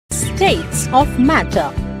states of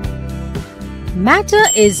matter. Matter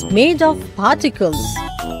is made of particles.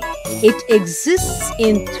 It exists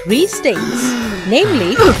in 3 states,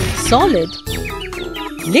 namely solid,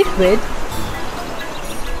 liquid,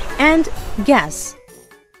 and gas.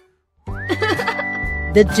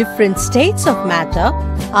 The different states of matter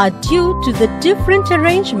are due to the different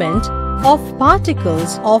arrangement of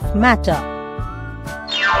particles of matter.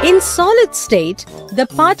 In solid state, the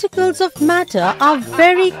particles of matter are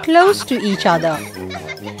very close to each other.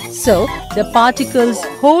 So, the particles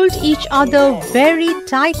hold each other very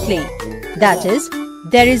tightly. That is,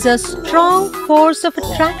 there is a strong force of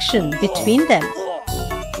attraction between them.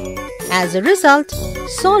 As a result,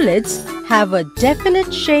 solids have a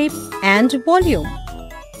definite shape and volume.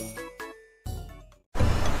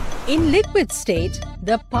 In liquid state,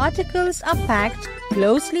 the particles are packed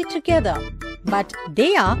closely together, but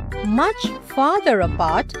they are much farther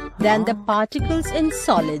apart than the particles in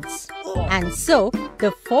solids, and so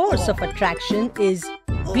the force of attraction is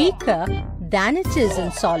weaker than it is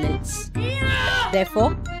in solids.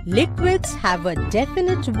 Therefore, liquids have a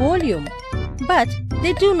definite volume, but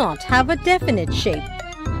they do not have a definite shape.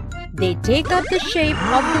 They take up the shape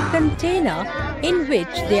of the container in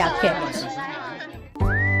which they are kept.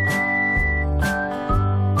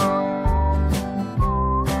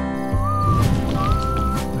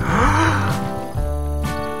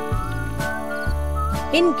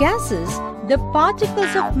 In gases, the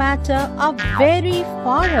particles of matter are very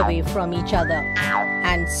far away from each other,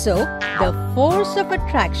 and so the force of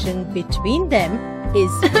attraction between them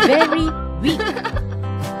is very weak.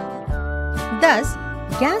 Thus,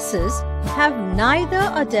 gases have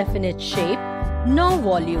neither a definite shape nor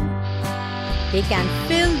volume. They can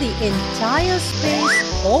fill the entire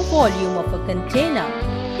space or volume of a container,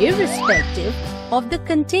 irrespective of the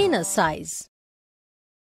container size.